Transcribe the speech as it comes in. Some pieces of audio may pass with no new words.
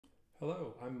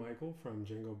Hello, I'm Michael from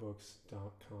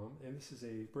JangoBooks.com, and this is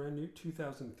a brand new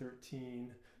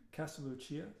 2013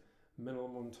 Castelluccia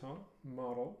Menilmontant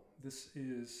model. This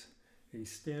is a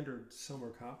standard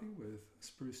Selmer copy with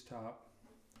spruce top,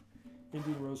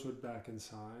 Indian rosewood back and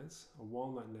sides, a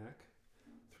walnut neck,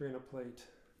 300 plate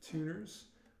tuners,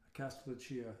 a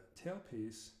Castelluccia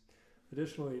tailpiece.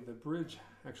 Additionally, the bridge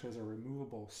actually has a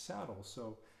removable saddle,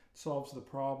 so it solves the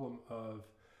problem of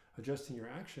adjusting your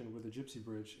action with a Gypsy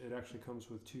bridge. It actually comes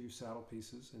with two saddle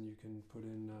pieces, and you can put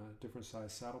in different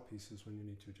size saddle pieces when you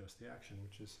need to adjust the action,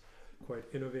 which is quite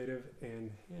innovative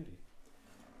and handy.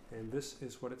 And this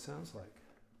is what it sounds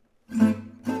like.